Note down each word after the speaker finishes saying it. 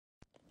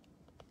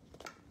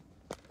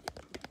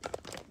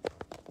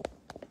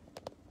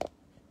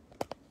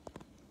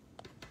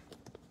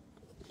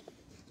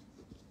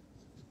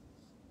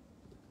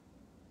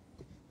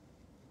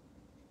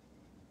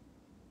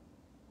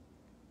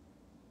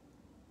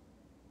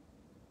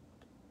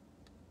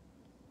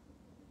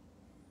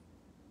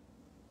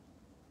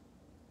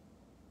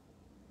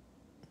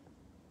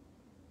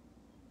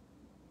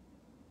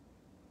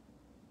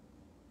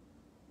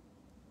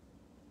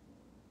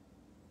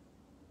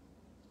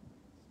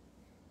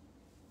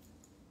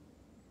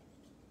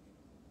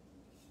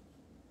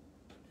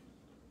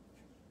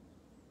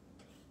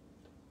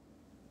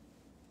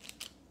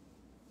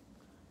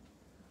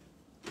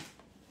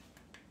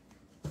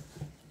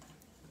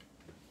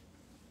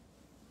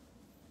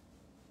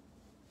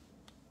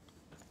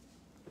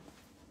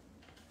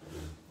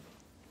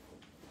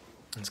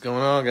What's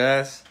going on,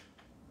 guys?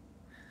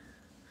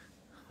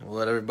 We'll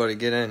let everybody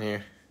get in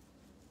here.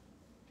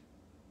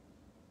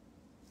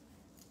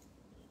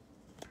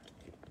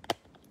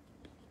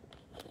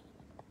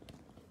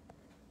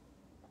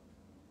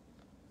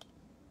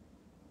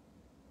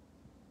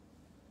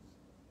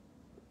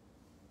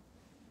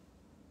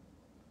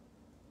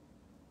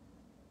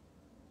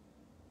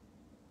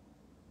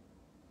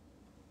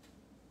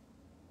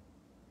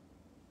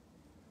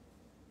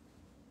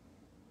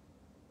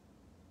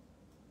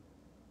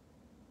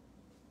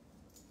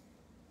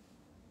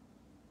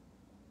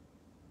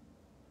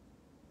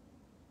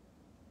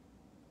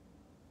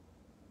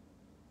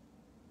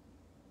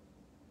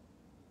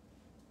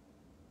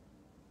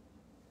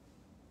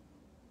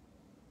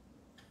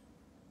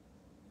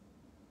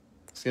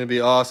 It's going to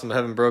be awesome. I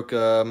haven't broke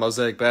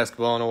Mosaic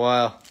basketball in a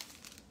while.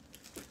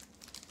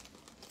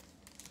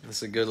 This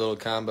is a good little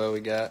combo we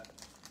got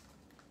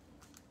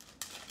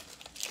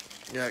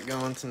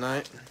going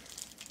tonight.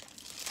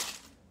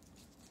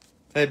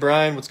 Hey,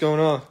 Brian, what's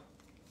going on?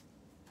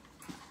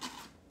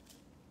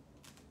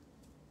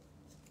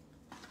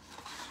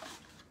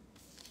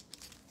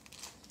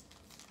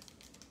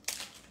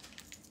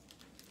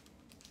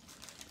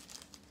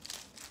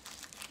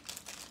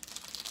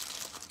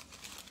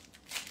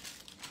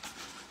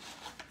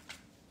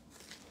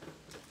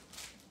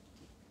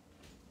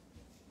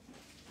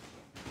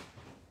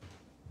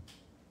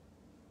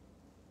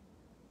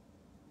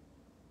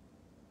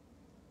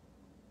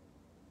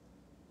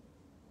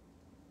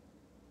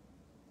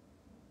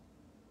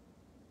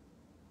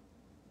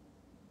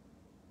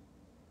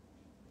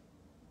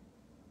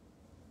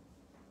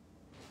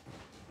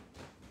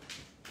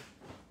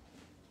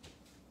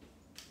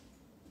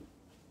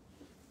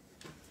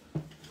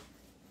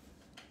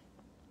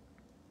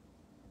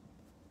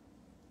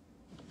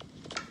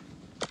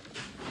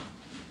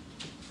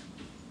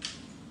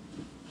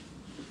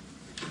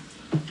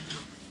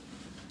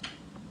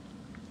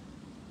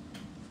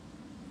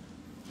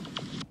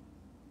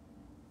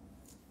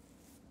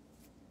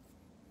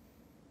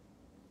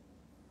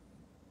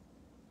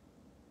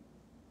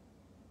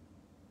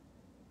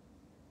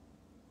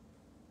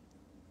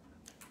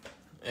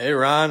 Hey,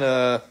 Ron,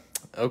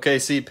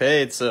 OKC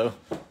paid, so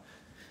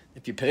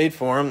if you paid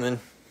for them,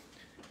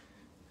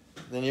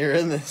 then you're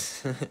in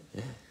this.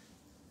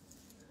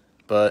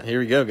 But here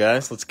we go,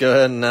 guys. Let's go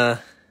ahead and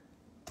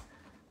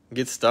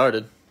get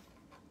started.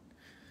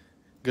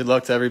 Good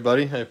luck to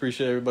everybody. I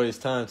appreciate everybody's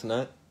time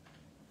tonight.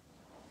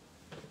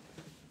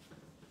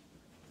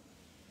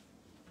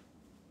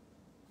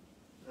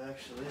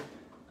 Actually,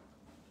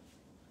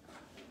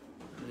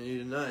 I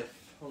need a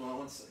knife. Hold on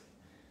one second.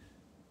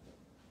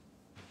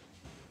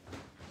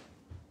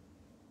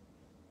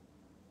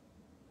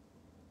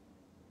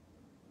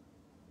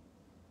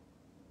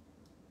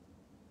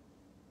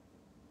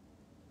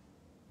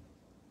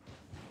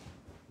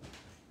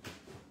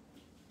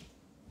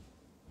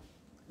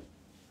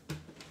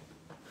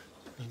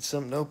 Need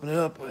something to open it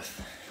up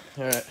with.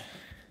 All right.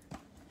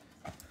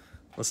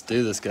 Let's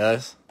do this,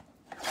 guys.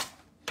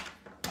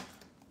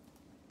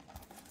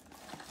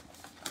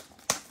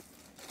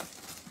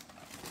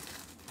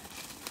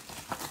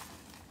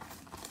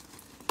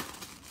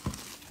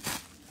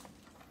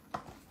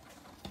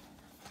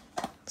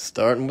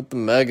 Starting with the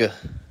Mega.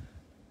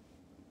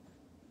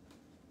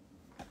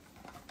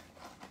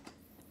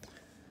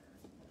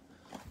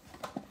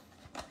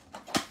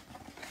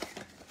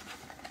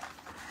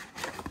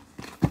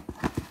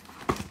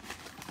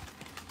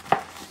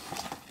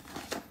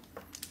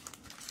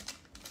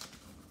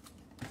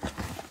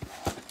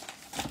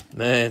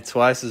 Man,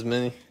 twice as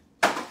many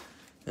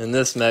in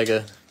this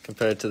Mega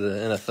compared to the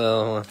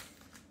NFL one.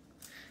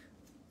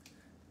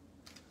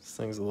 This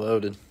thing's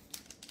loaded.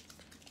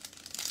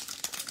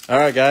 All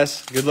right,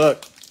 guys, good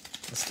luck.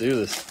 Let's do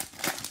this.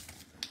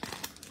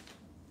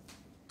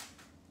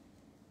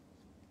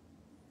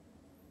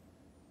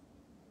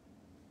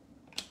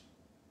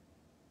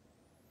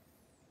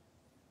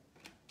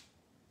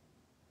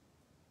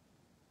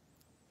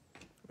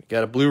 We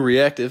got a blue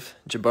reactive,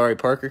 Jabari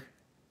Parker.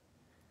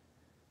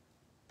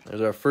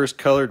 There's our first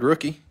colored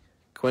rookie,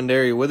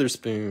 Quindary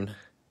Witherspoon.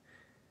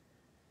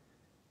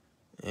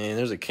 And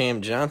there's a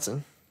Cam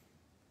Johnson.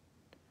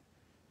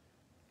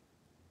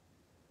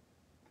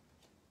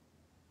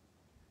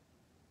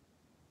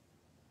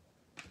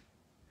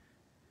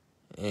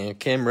 And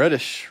Cam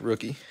Reddish,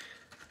 rookie.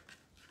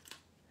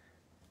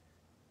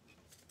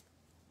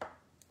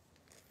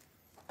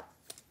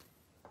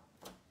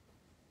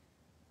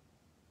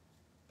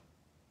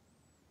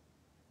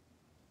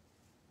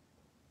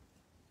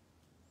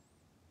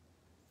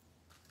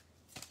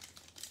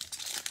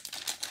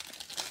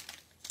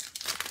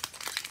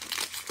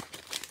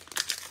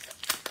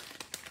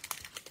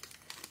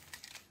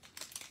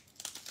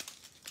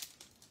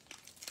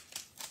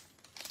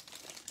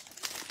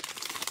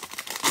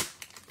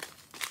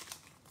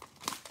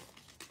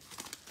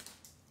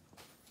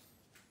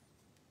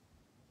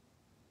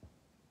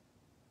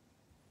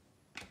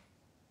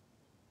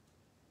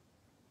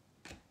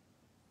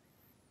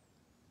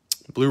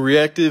 Blue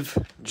reactive,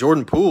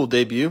 Jordan Poole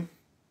debut.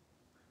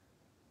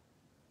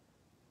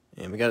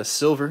 And we got a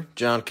silver,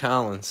 John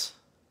Collins.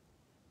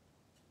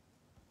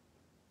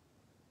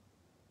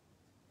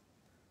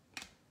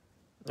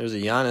 There's a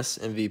Giannis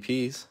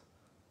MVPs.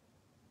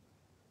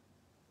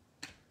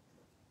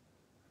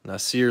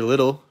 Nasir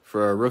Little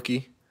for our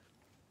rookie.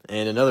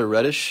 And another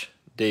Reddish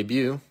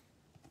debut.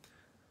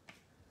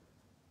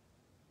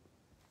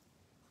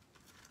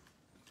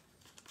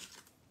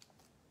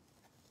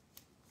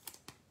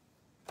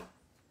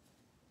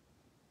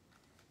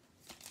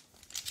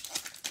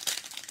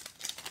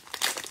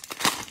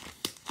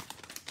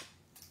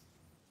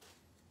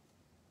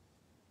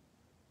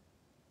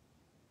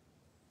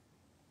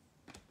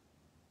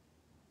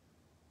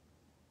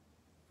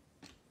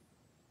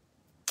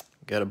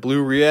 Got a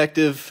blue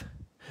reactive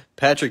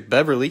Patrick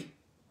Beverly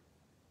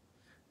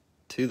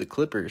to the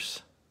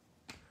Clippers.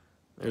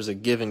 There's a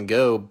give and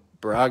go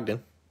Brogdon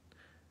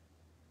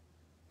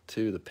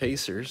to the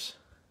Pacers.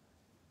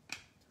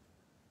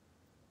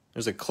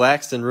 There's a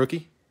Claxton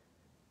rookie.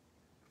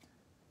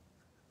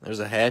 There's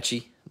a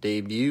Hatchie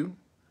debut.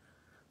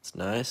 It's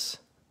nice.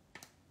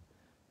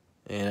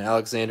 And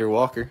Alexander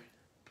Walker.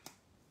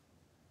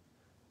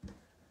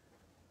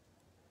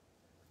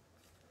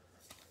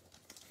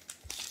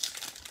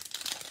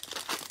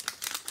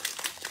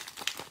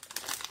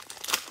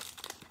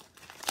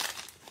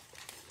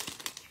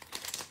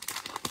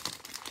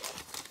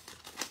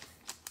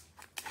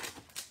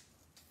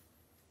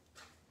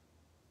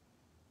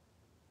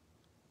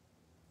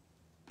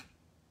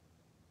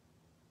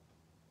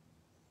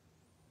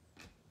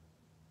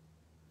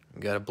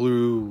 Got a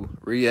blue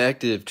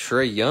reactive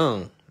Trae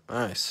Young.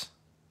 Nice.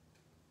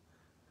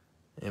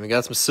 And we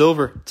got some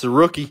silver. It's a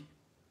rookie.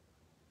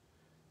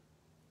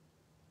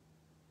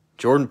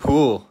 Jordan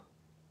Poole.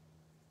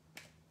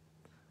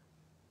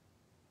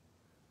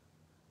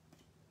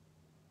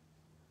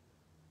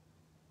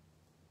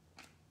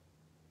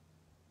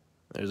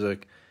 There's a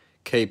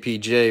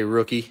KPJ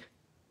rookie.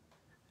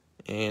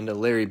 And a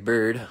Larry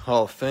Bird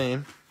Hall of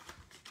Fame.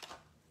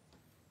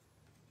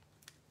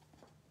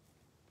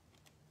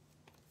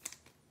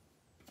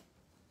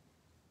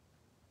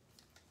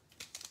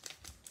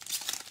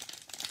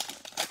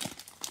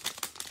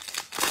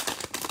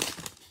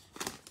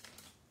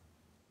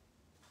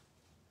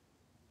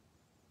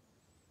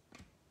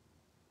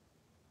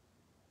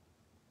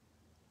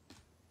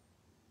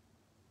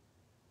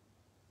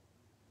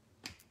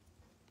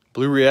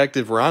 Blue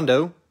reactive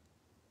Rondo.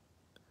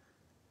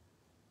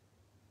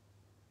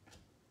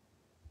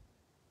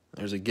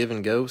 There's a give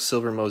and go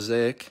silver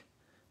Mosaic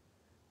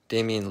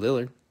Damian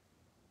Lillard.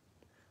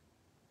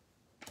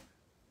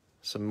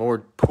 Some more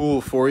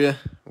Pool for you.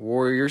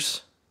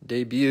 Warriors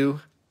debut.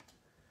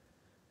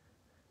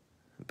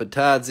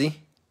 Batadze.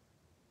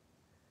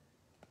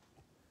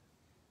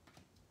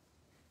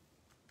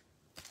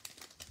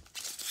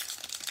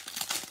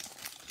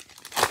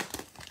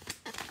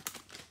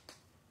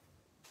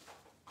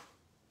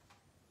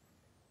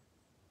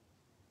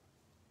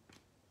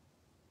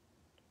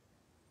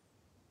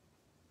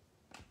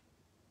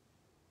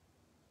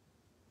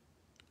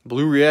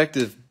 Blue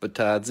reactive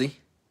Batadze.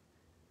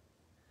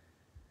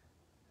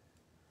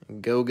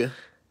 Goga.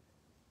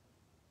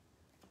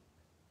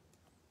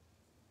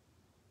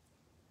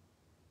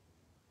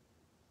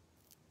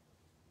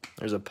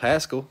 There's a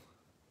Pascal.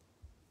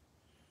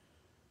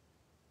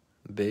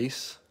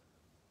 Base.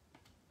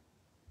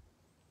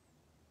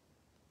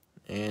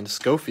 And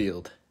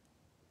Schofield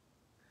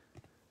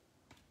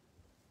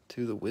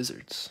to the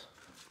Wizards.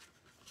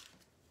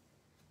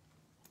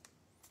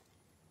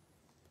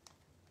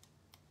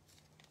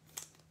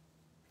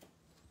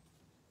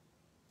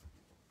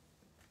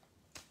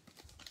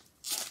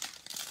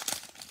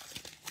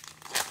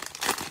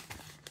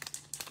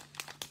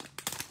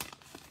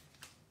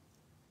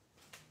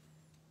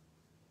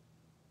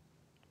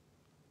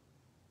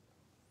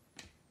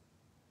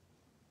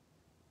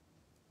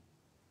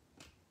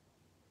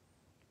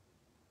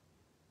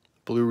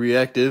 Blue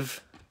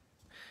reactive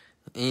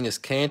Enes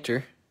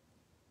Kanter.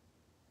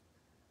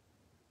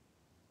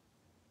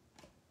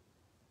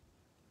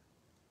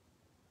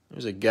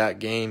 There's a got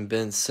game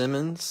Ben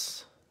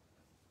Simmons.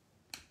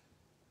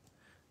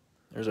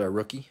 There's our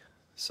rookie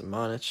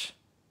Samanich.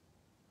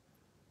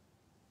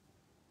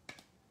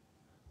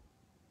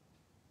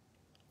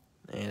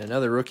 And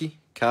another rookie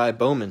Kai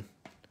Bowman.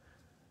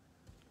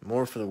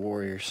 More for the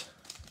Warriors.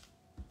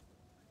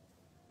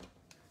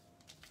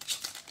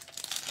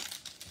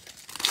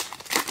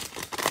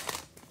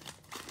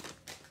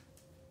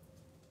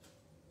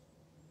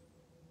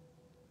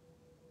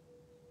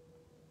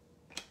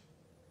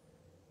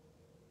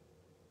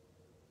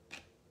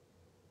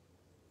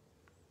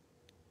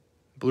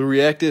 Blue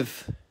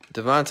reactive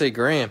Devontae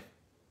Graham.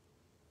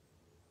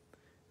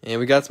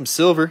 And we got some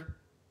silver.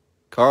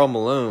 Karl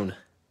Malone.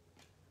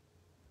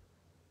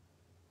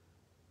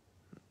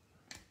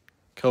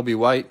 Kobe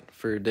White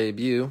for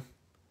debut.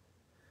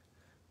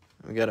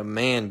 We got a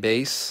man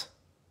base.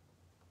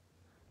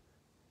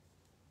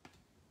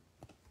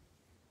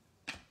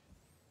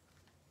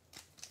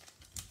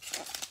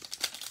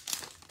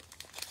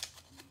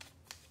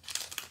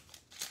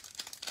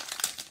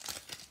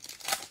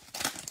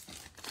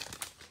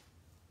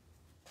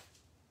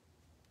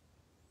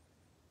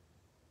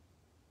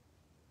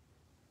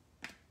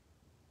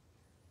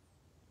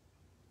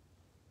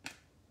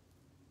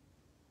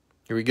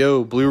 Here we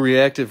go, blue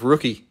reactive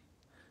rookie.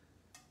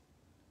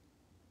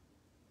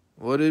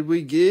 What did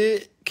we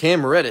get?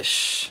 Cam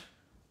Reddish.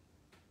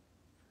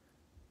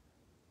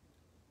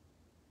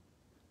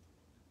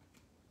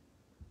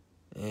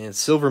 And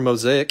silver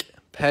mosaic,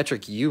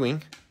 Patrick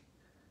Ewing.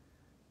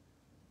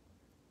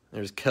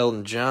 There's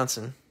Keldon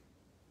Johnson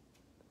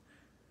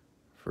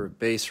for a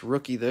base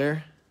rookie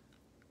there.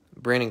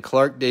 Brandon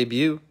Clark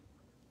debut.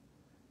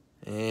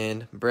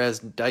 And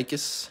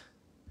Brazdikis.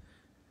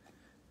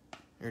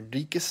 Or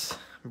Deakis.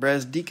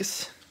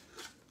 Brazdikis.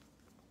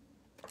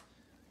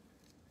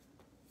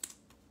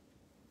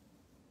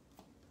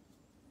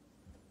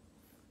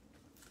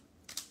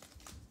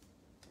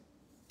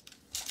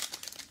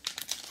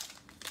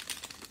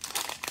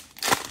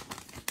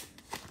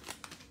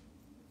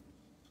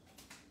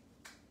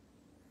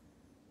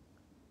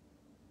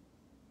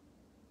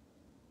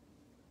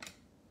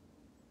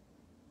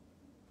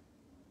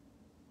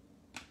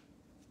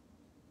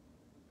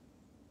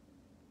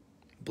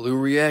 Blue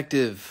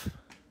reactive,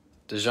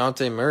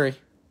 DeJounte Murray.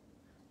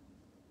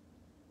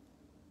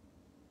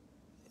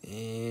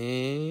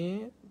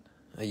 And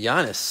a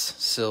Giannis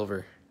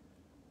silver.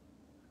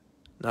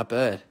 Not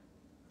bad.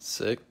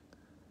 Sick.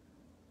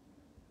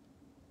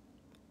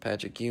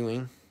 Patrick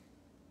Ewing.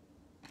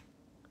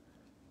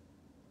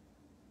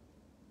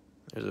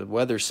 There's a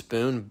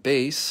Weatherspoon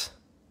base.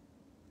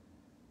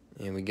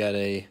 And we got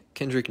a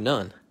Kendrick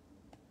Nunn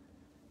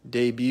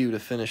debut to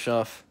finish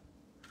off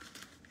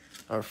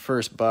our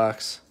first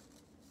box.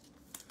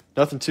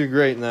 Nothing too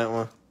great in that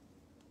one.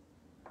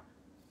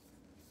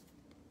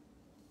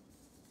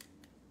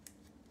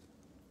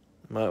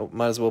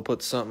 Might as well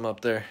put something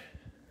up there.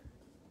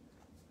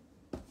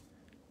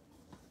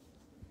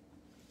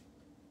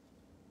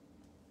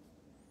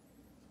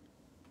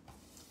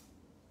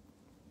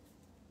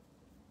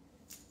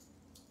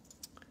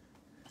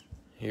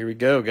 Here we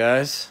go,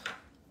 guys.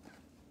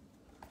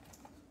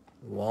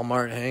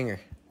 Walmart hanger.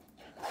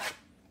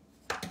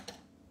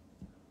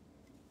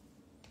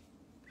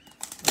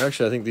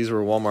 Actually, I think these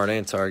were Walmart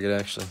and Target,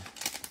 actually.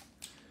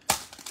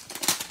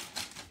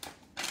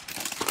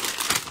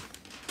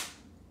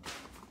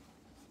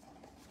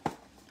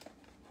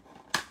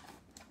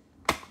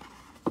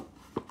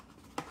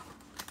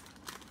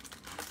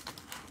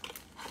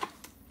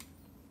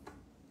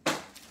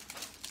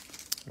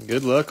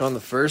 Good luck on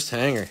the first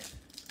hanger.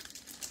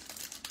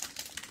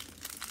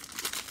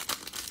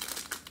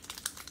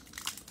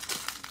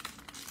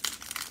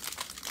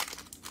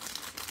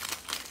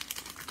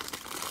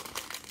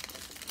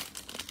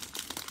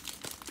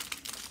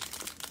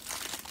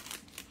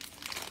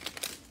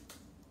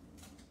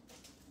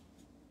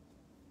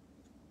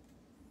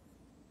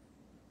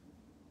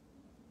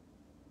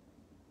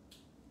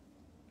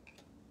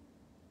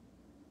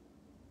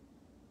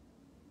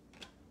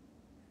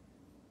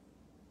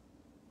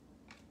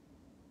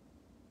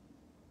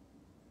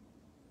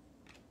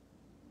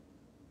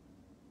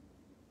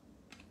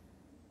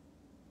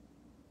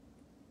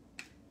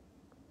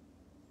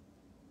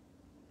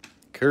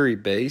 Curry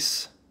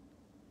base.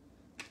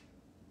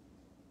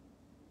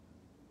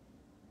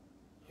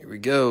 Here we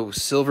go.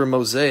 Silver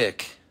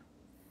mosaic.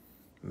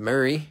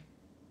 Murray.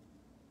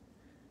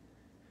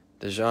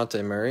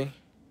 DeJounte Murray.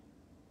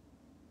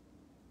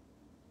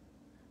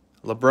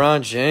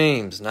 LeBron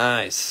James.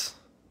 Nice.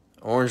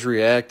 Orange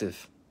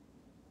reactive.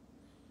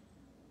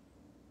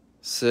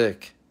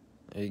 Sick.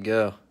 There you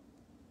go.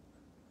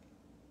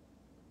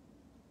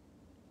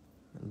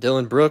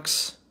 Dylan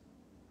Brooks.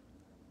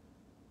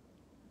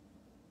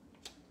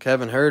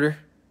 Kevin Herter.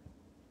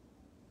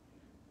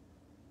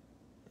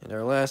 And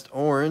our last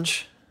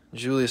orange,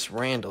 Julius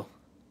Randle.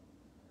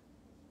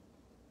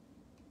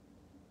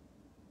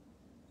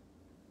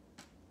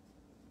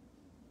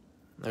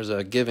 There's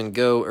a give and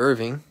go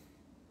Irving.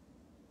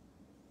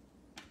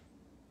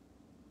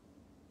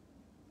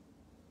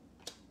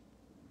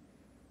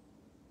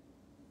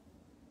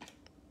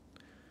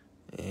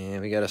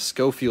 And we got a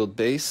Schofield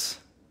base,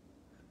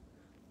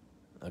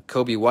 a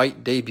Kobe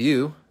White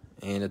debut,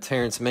 and a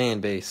Terrence Mann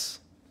base.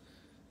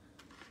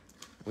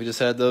 We just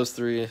had those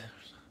three,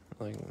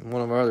 like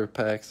one of our other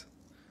packs,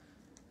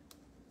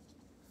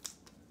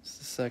 just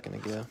a second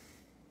ago.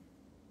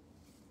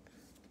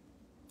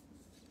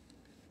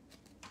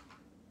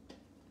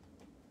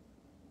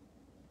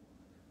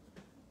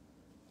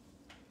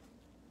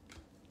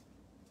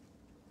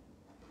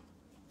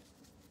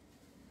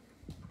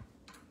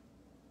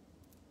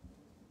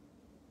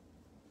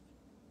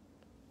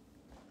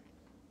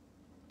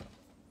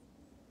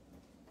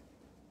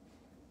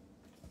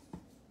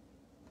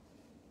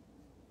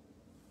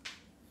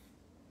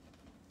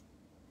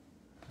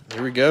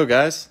 Here we go,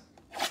 guys.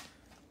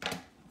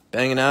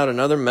 Banging out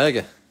another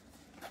mega.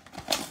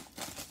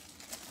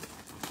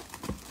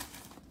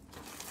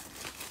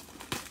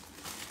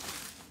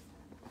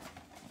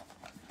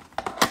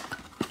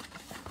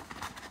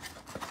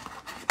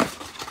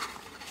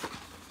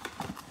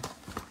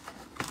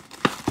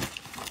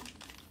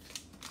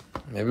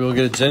 Maybe we'll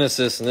get a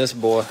Genesis in this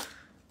boy.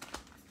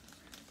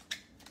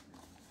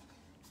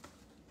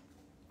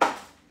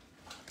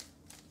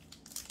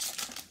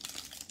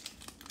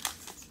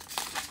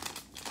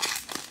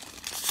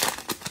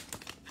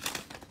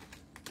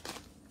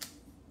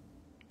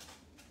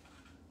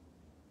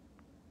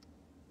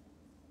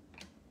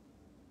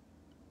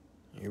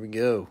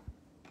 go.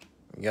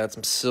 We got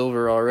some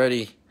silver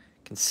already.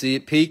 Can see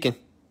it peeking.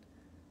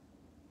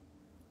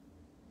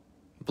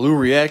 Blue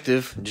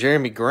reactive,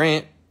 Jeremy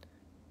Grant.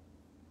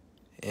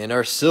 And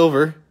our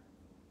silver,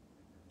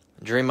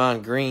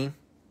 Draymond Green.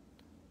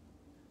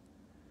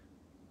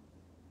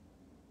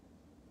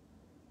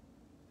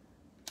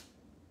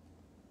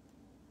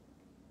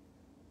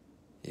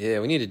 Yeah,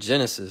 we need a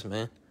Genesis,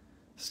 man.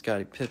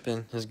 Scottie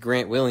Pippen, his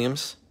Grant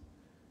Williams.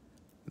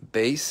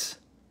 Base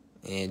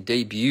and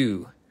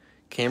debut,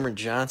 Cameron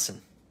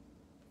Johnson.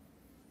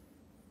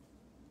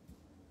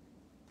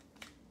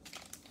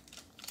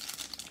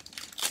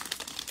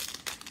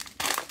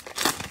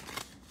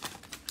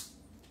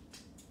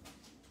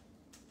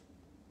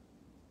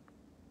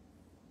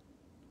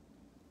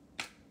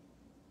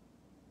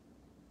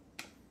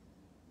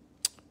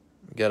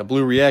 We got a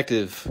blue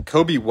reactive,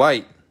 Kobe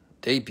White,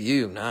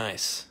 debut,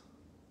 nice.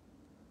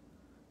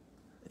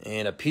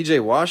 And a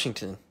PJ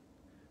Washington,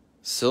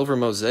 silver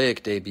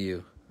Mosaic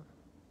debut.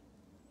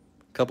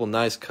 Couple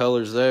nice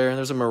colors there.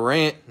 There's a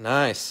Morant,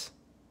 nice.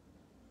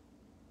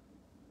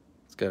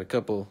 It's got a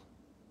couple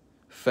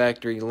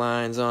factory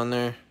lines on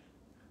there.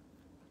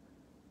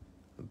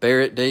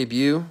 Barrett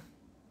debut.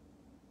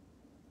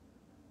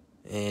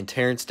 And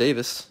Terrence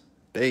Davis,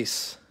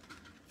 base.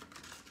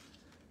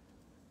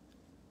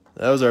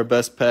 That was our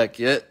best pack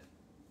yet.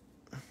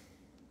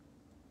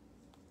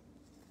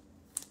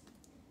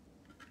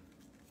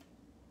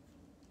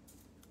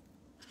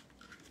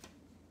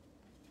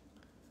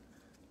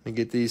 Let me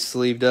get these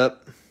sleeved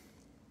up.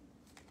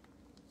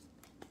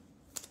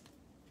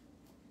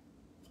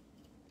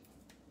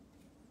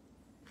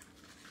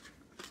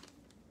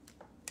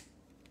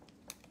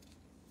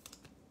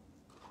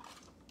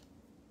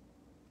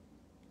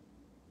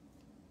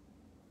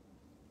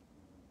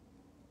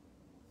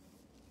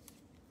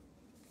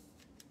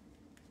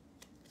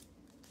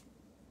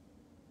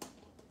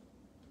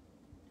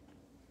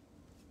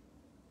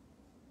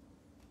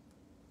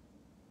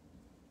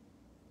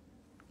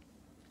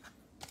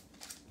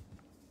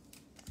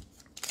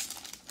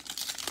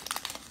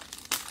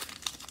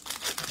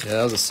 Yeah,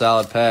 that was a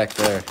solid pack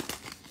there.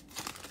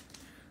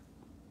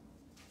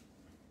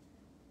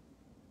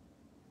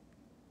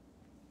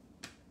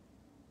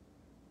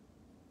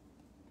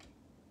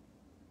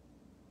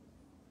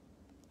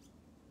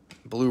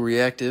 Blue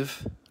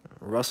reactive,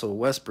 Russell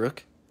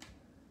Westbrook.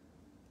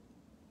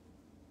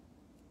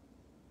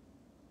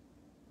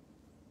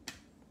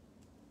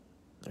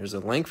 There's a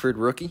Langford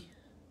rookie.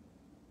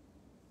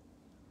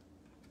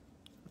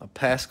 A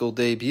Pascal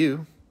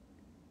debut.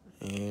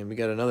 And we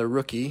got another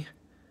rookie,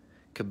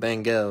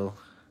 Cabangle.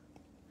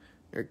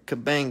 Or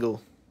Cabangle.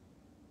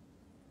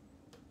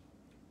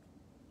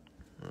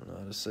 I don't know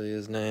how to say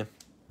his name.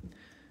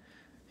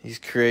 He's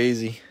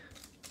crazy.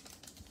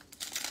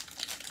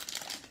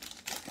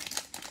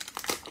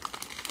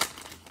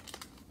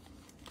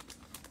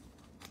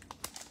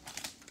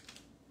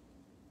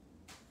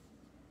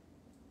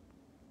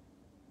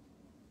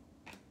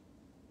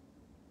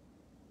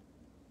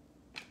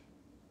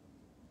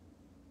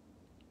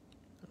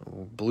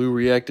 Blue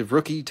reactive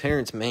rookie,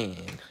 Terrence Mann.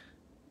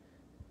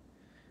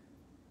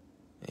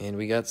 And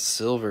we got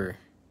silver.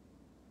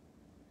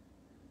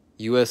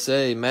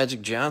 USA,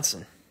 Magic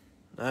Johnson.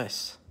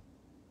 Nice.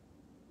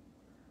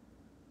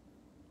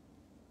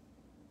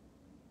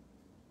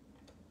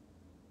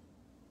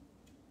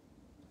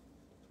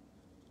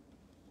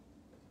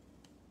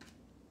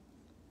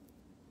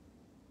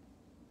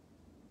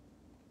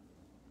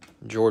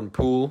 Jordan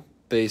Poole,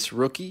 base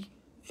rookie.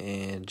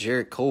 And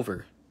Jarrett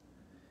Culver,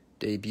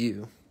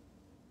 debut.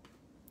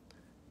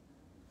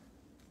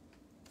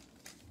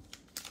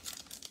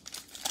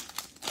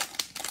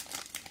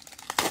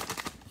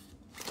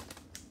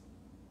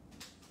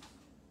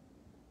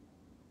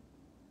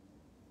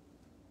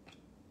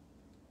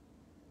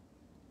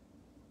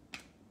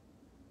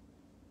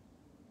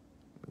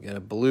 We got a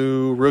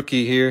blue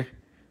rookie here.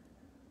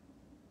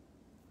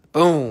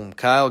 Boom,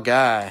 Kyle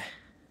Guy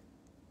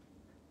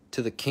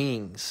to the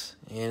Kings.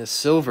 And a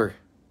silver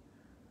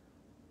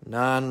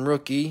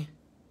non-rookie,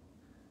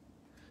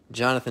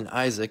 Jonathan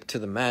Isaac to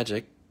the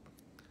Magic.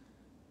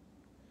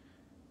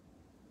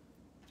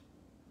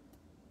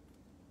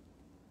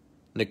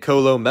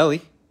 Nicolo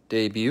Melli,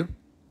 debut.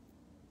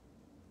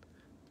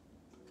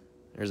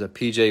 There's a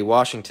PJ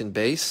Washington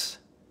base.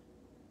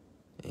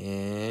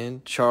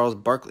 And Charles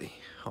Barkley,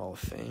 Hall of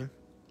Fame.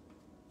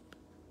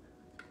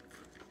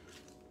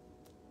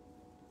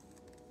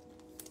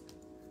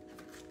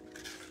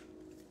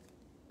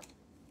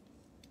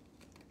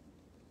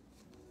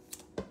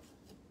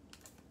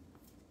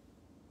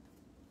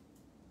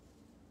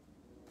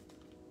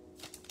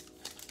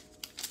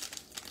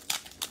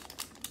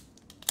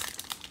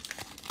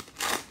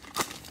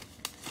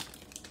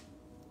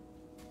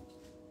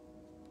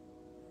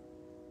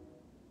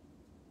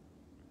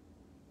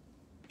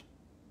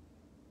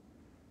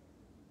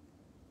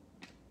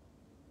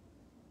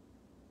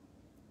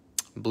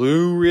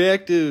 Blue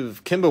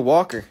reactive, Kemba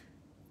Walker.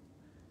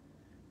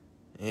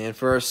 And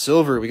for our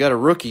silver, we got a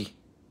rookie.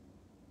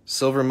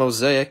 Silver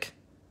Mosaic.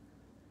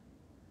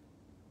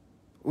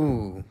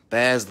 Ooh,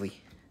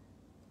 Basley.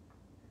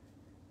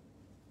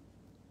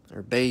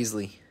 Or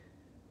Baisley.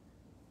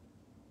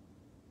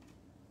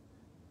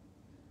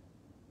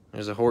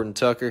 There's a Horton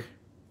Tucker.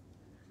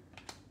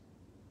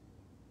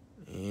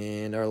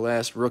 And our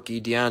last rookie,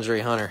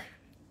 DeAndre Hunter.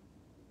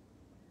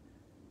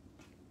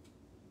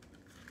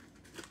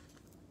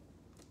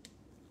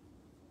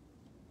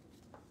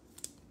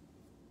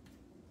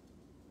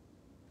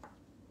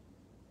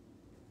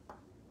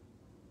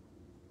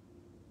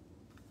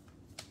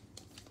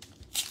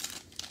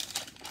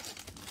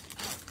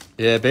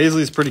 Yeah,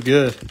 Baisley's pretty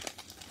good.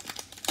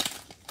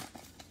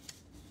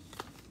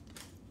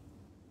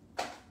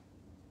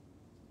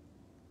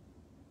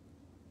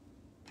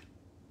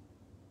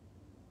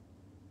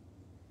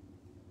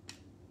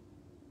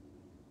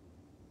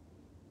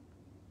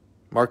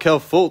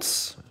 Markelle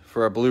Fultz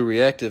for our blue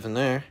reactive in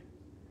there.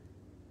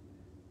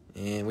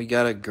 And we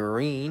got a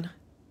green.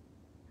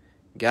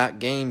 Got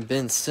game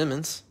Ben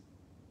Simmons.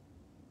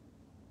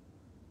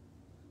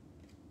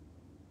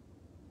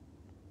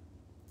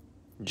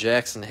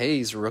 Jackson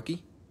Hayes,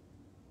 rookie.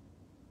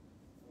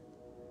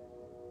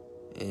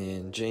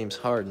 And James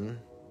Harden.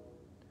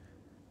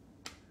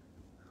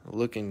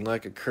 Looking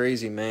like a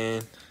crazy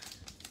man.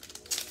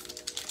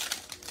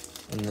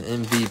 And the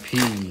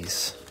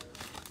MVPs.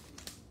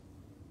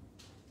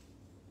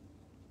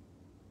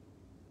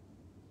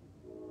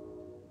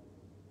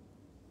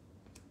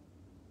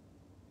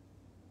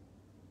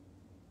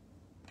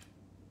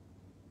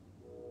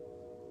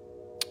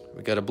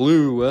 We got a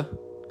blue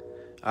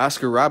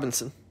Oscar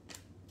Robinson.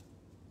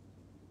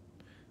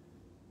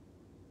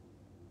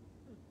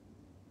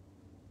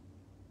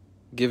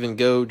 Give and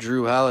go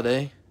Drew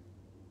Holiday.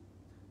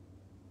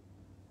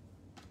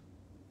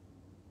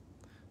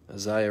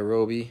 Isaiah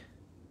Roby.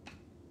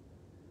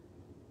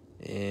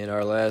 And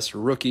our last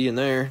rookie in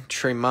there,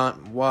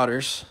 Tremont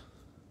Waters.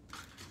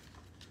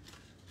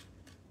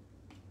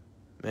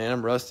 Man,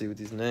 I'm rusty with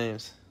these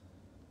names.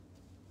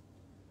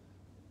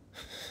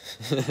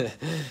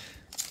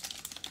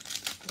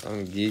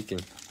 I'm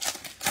geeking.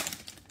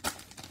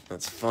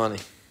 That's funny.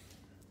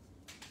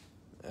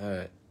 All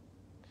right.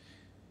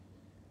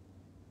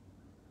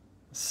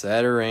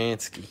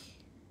 Sadaransky.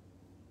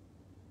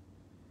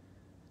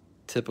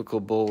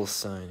 Typical Bulls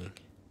signing.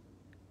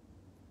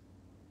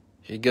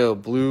 Here you go.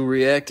 Blue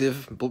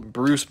reactive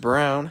Bruce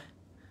Brown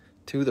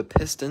to the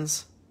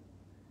Pistons.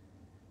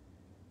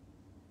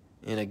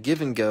 And a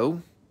give and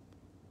go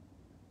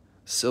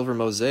silver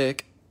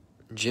mosaic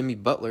Jimmy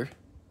Butler.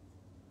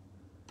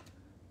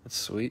 That's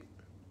sweet.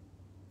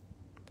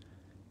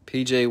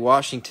 PJ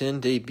Washington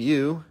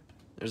debut.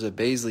 There's a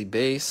Baisley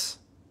base.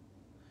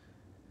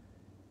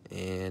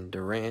 And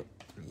Durant,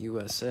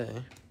 USA.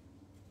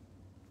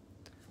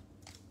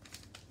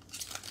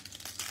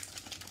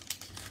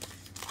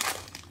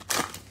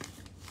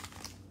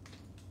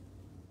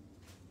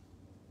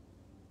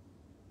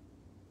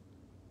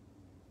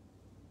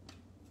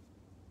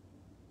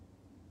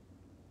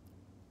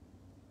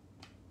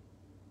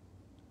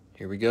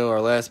 Here we go, our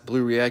last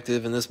blue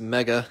reactive in this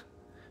mega,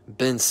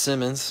 Ben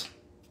Simmons.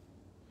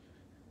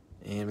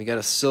 And we got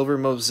a silver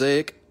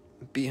mosaic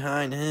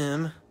behind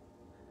him.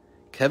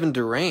 Kevin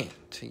Durant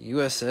to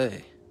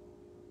USA.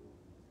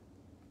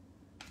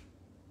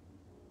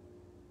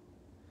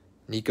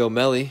 Nico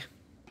Melli.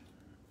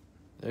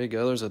 There you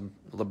go. There's a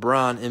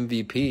LeBron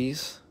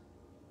MVPs.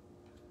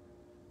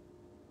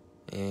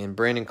 And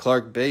Brandon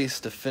Clark base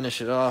to finish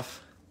it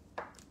off.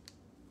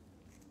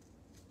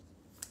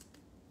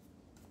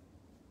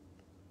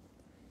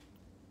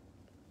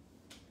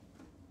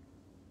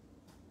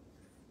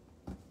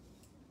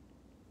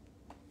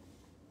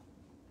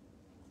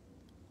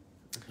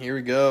 Here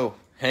we go.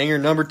 Hanger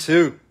number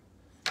 2.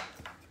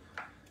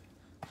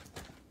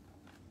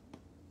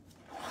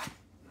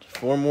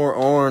 4 more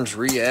orange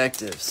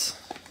reactives.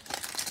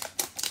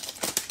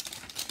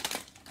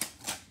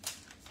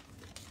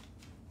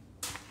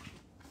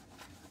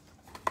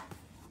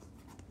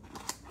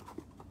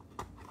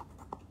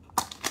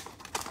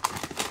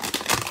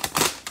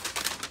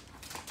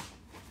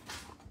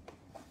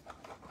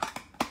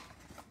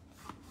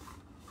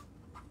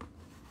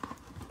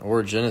 Or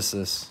a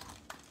Genesis.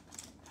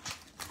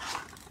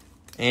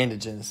 And a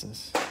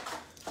Genesis.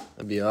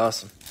 That'd be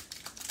awesome.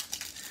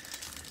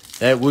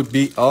 That would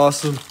be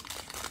awesome.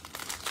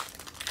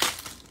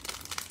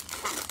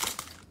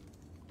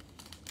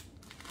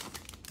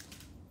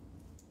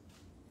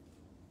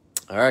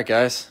 All right,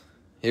 guys.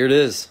 Here it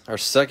is. Our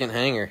second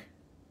hanger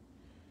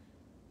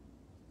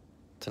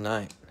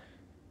tonight.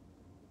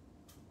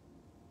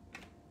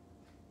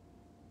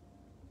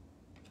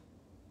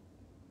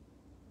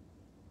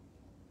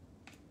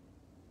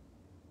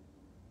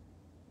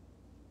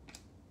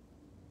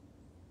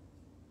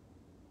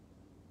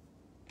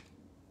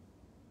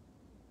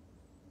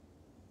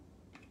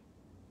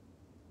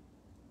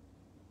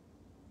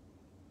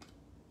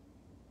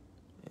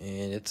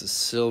 And it's a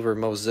silver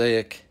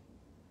mosaic.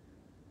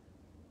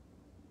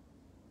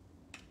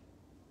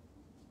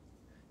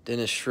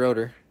 Dennis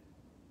Schroeder.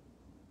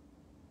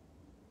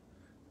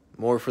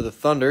 More for the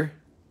Thunder.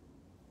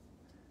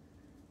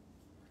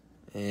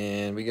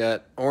 And we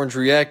got orange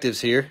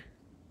reactives here.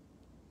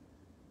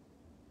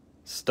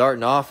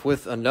 Starting off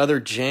with another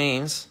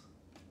James.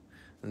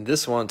 And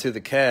this one to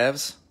the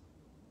Cavs.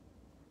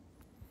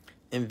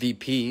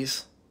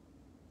 MVPs.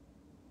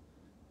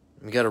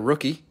 We got a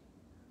rookie.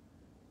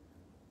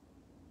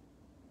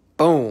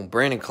 Boom,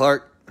 Brandon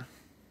Clark.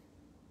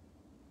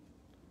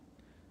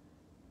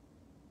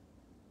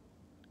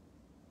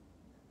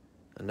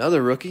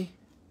 Another rookie.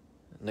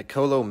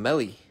 Nicolo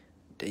Melli.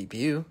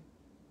 Debut.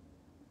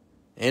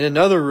 And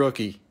another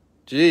rookie.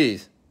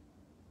 Jeez.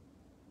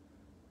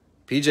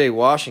 PJ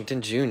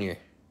Washington Jr.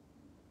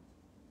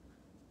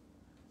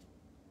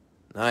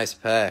 Nice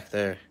pack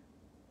there.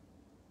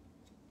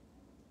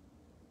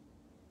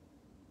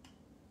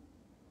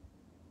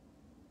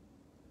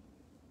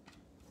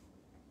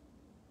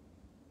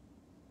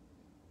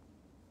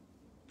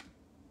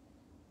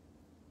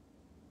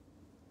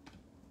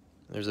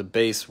 There's a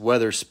base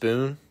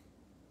Weatherspoon.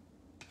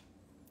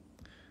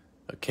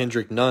 A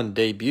Kendrick Nunn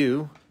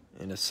debut.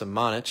 And a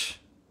Samanich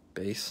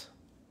base.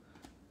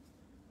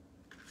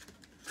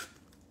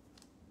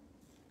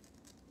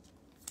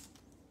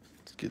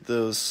 Let's get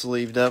those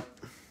sleeved up.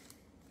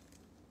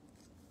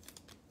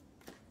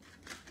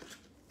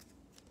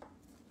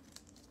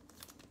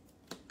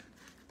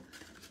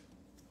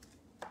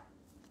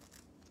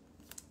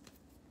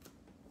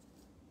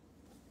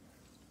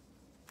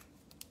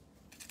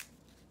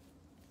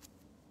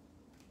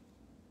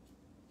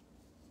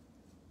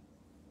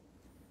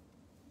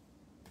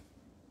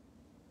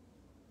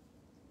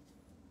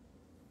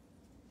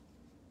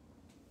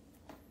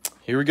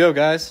 Here we go,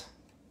 guys.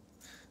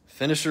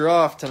 Finish her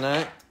off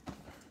tonight.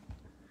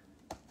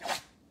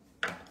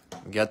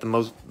 We got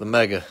the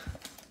mega.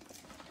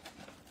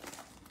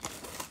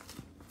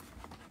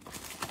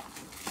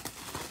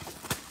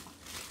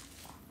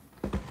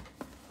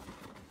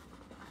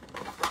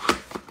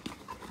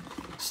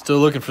 Still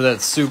looking for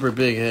that super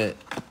big hit.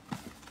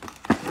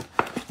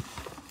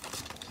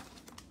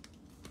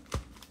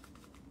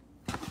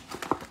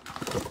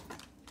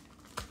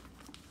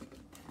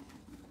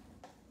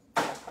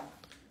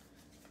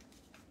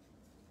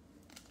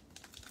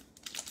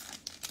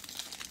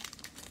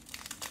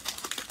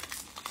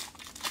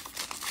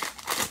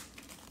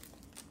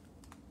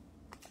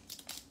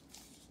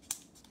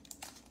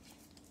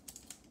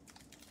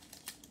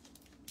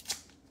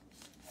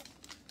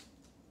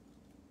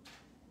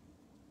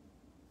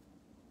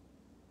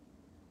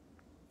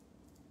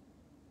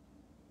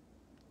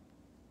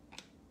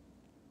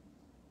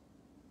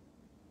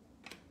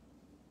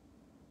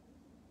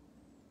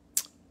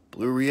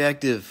 Blue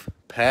reactive,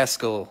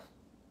 Pascal.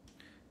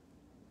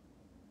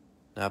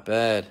 Not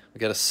bad. We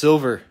got a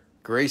silver,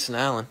 Grayson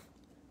Allen.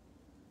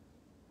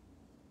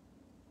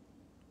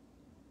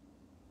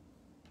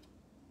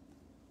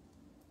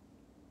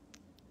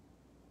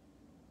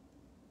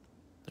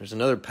 There's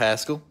another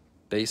Pascal,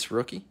 base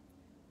rookie.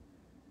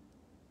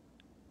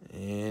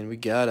 And we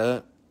got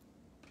a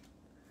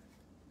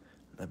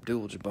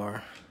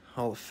Abdul-Jabbar,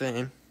 Hall of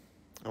Fame.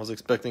 I was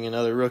expecting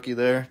another rookie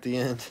there at the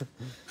end.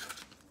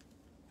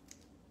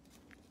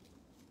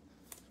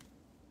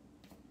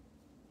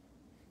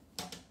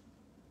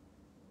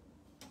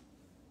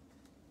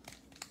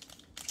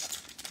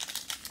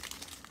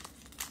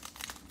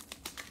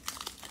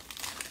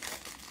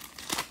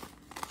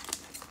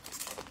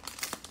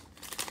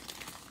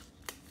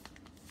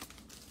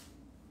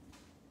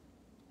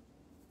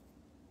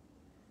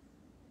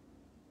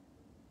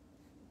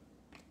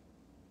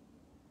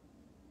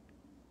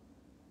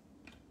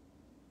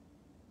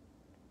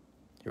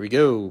 Here we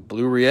go.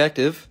 Blue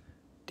reactive,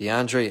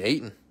 DeAndre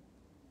Ayton.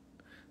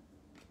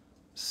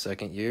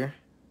 Second year.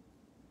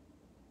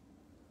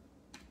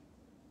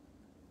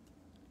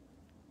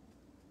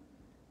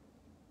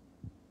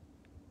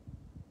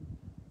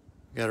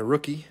 Got a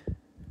rookie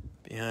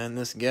behind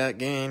this got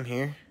game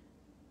here.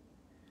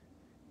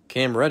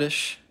 Cam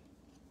Reddish.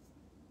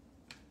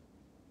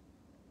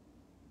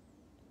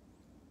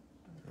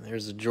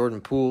 There's a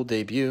Jordan Poole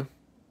debut.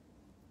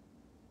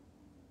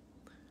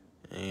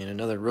 And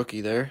another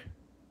rookie there.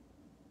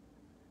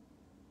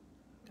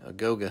 A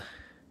Goga.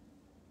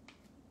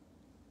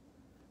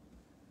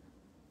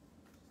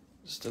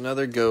 Just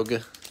another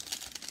Goga.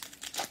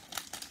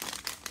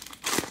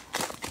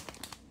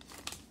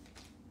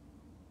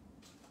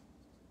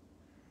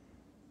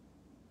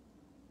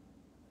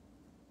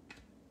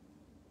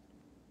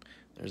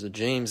 There's a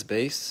James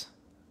base.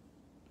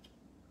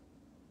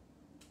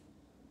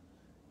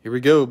 Here we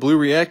go, blue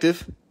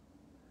reactive.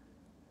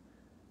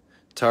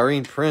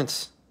 Taurean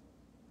Prince.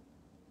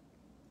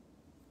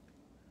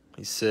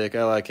 He's sick,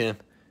 I like him.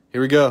 Here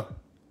we go.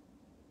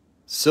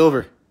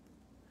 Silver.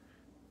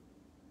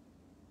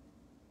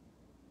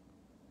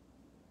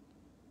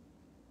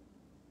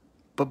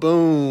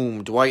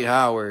 Ba-boom, Dwight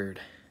Howard.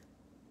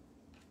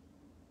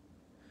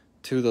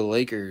 To the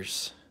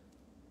Lakers.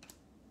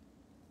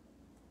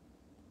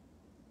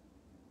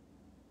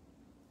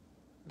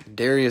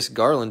 Darius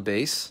Garland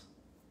base.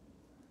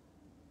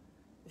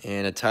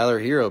 And a Tyler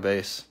Hero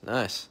base.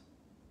 Nice.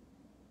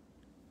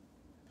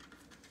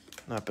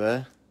 Not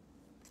bad.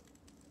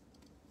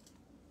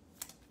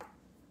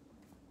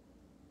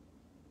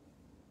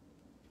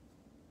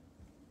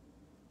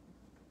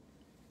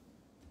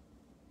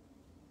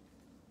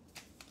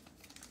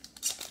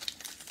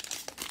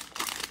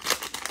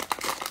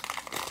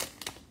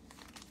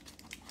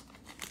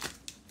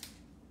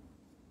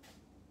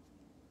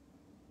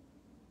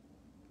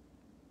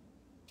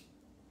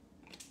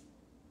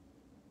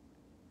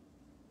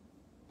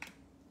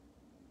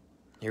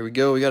 Here we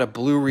go. We got a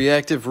blue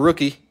reactive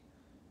rookie.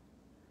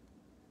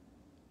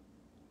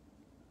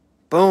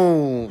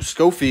 Boom.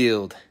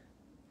 Schofield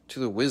to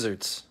the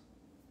Wizards.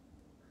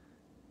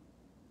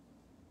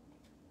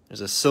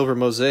 There's a silver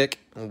mosaic.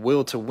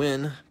 Will to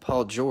win.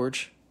 Paul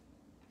George.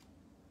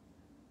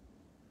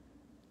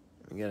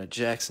 We got a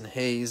Jackson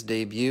Hayes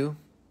debut.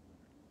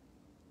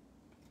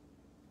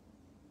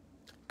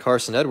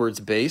 Carson Edwards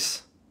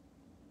base.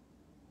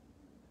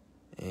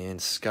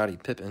 And Scottie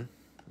Pippen,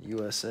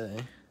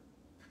 USA.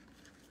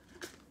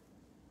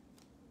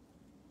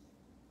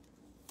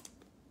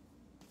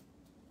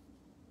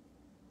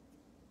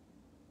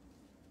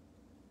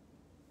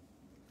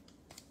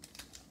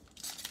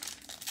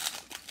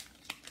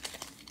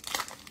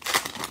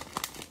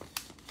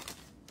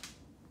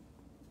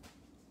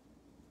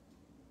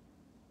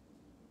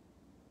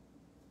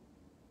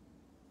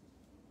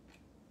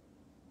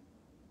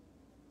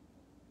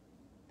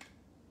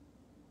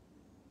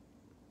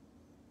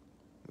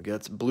 We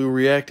got some blue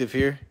reactive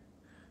here.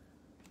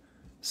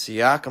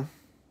 Siakam.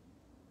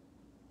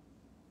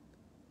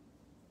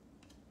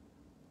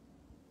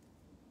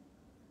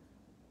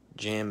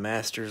 Jam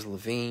Masters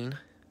Levine.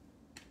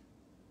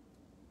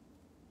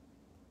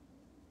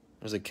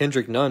 There's a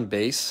Kendrick Nunn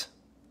base.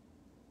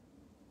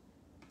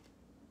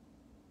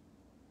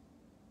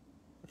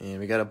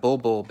 And we got a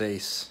Bol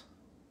base.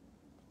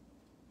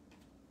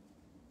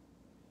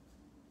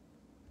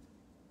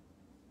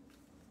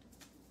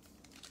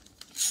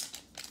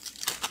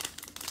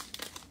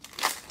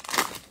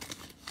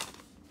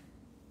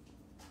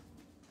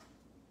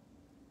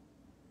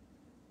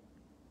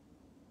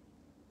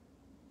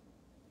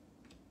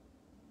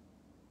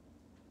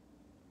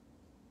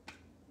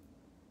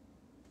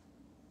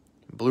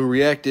 Blue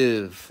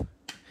reactive,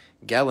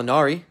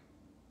 Gallinari.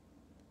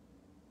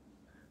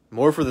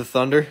 More for the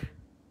Thunder.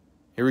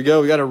 Here we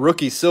go. We got a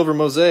rookie silver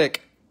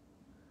mosaic.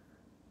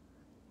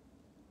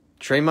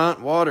 Tremont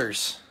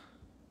Waters.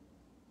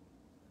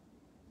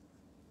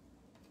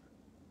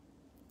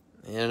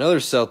 And another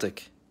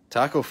Celtic.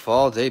 Taco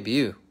Fall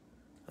debut.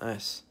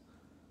 Nice.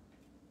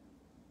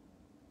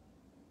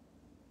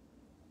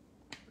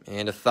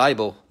 And a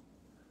Thibault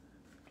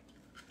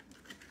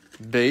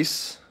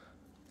base.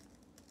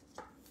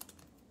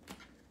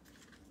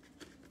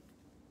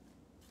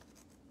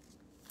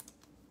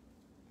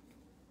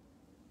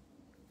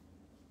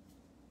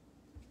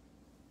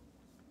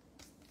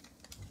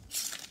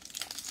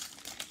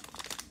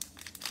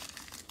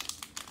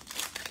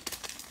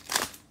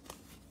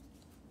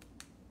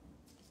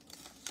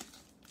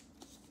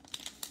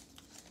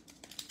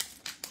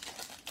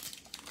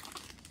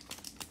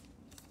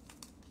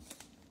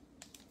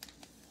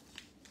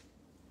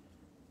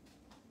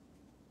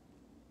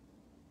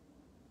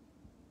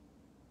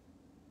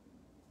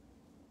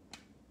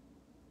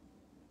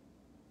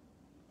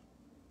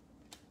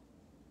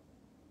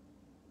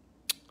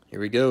 Here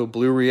we go,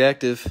 blue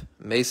reactive,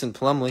 Mason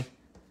Plumlee.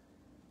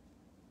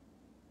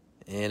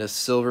 And a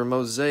silver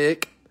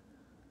mosaic,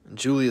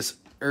 Julius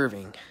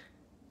Erving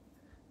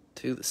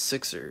to the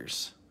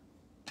Sixers.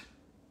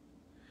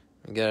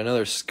 We got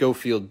another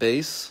Schofield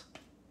base.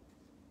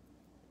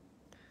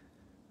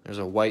 There's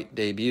a white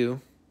debut.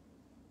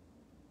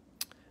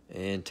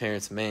 And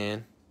Terrence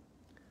Mann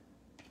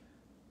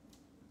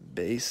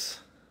base.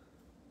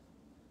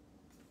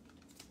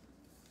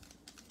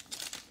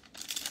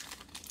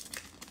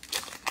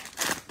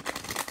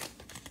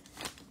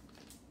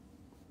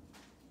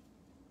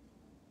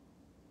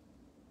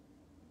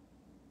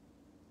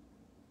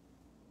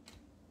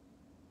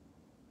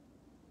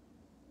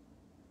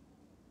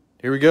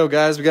 Here we go,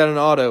 guys. We got an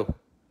auto.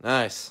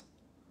 Nice.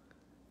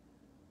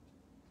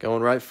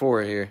 Going right for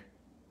it here.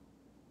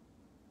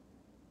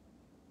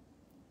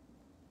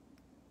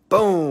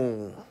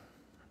 Boom.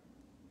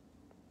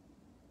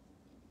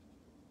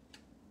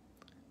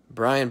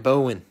 Brian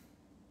Bowen.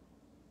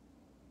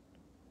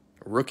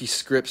 Rookie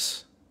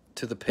scripts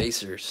to the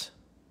Pacers.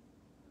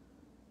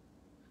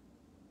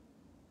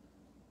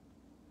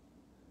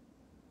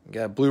 We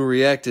got blue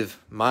reactive,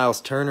 Miles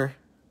Turner.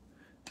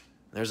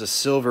 There's a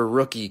silver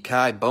rookie,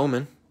 Kai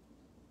Bowman.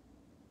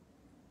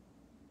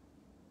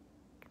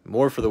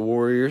 More for the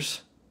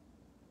Warriors.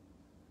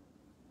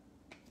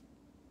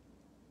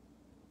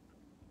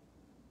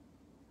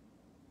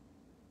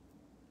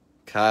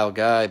 Kyle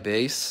Guy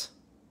base.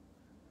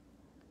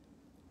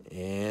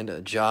 And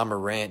a Ja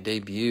Morant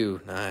debut.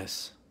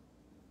 Nice.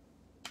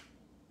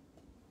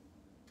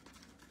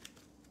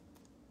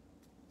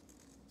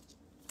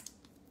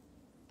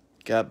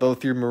 Got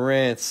both your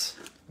Morants.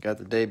 Got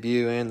the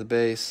debut and the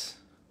base.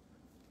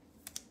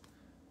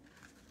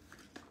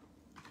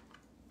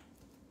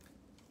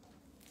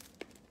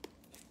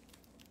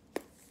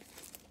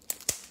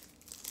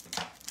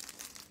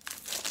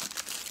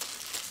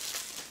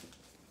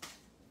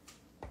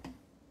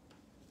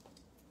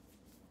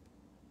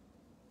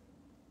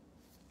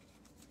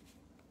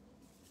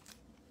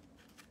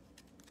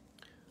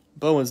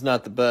 Bowen's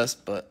not the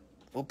best, but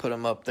we'll put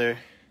him up there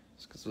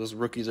because those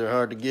rookies are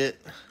hard to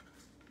get.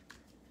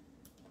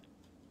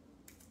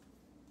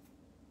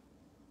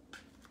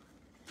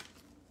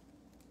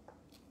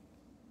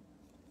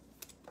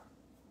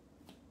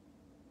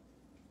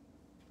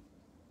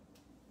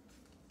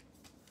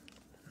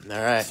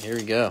 All right, here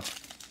we go.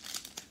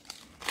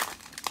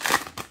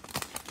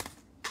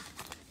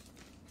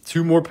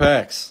 2 more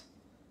packs.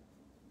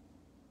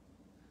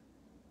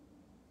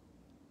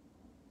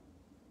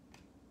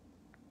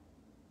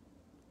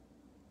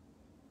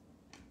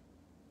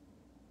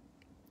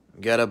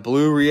 We got a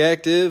blue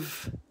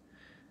reactive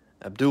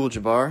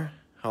Abdul-Jabbar,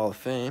 Hall of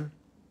Fame.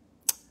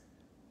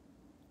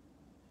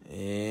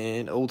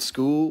 And old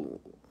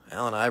school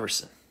Allen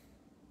Iverson.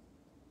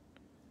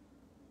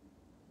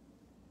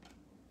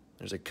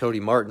 There's a Cody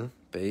Martin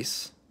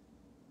base.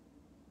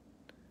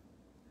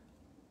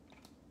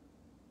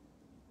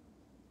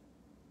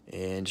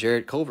 And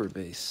Jarrett Culver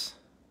base.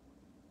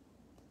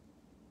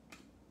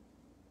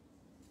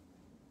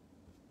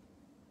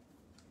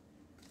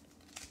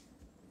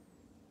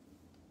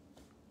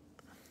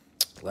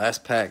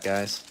 Last pack,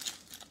 guys.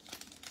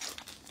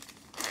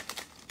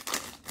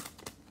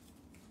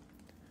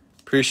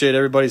 Appreciate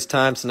everybody's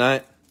time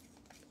tonight.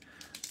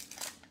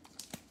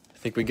 I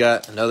think we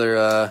got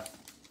another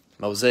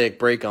Mosaic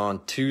break on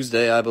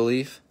Tuesday, I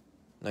believe,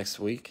 next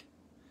week.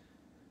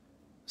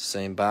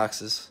 Same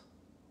boxes.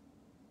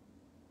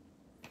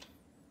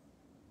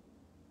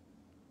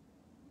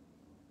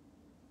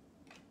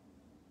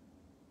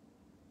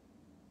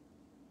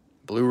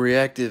 Blue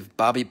reactive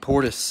Bobby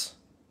Portis.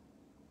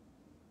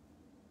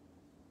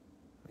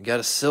 We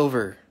got a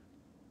silver.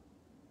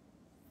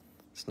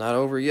 It's not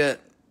over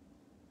yet.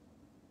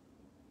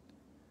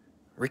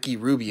 Ricky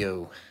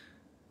Rubio.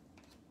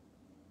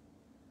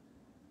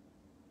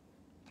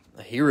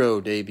 A hero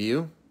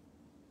debut.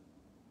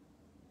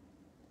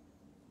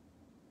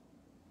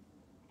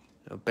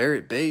 A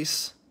Barrett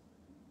base.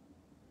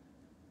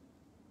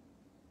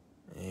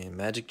 And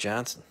Magic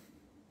Johnson.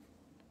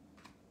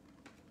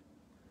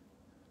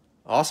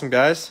 Awesome,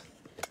 guys.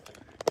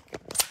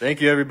 Thank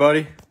you,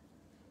 everybody.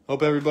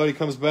 Hope everybody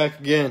comes back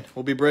again.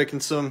 We'll be breaking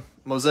some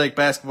Mosaic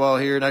basketball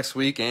here next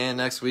week and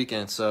next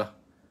weekend. So,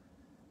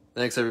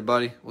 thanks,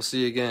 everybody. We'll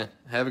see you again.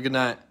 Have a good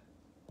night.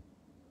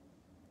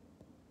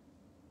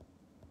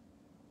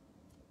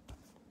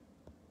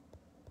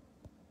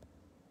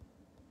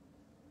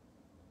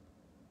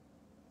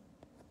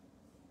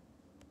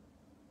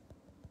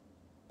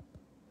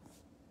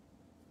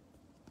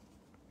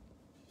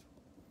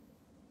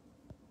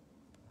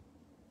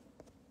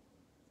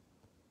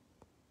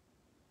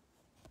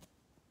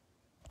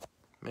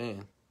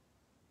 Man.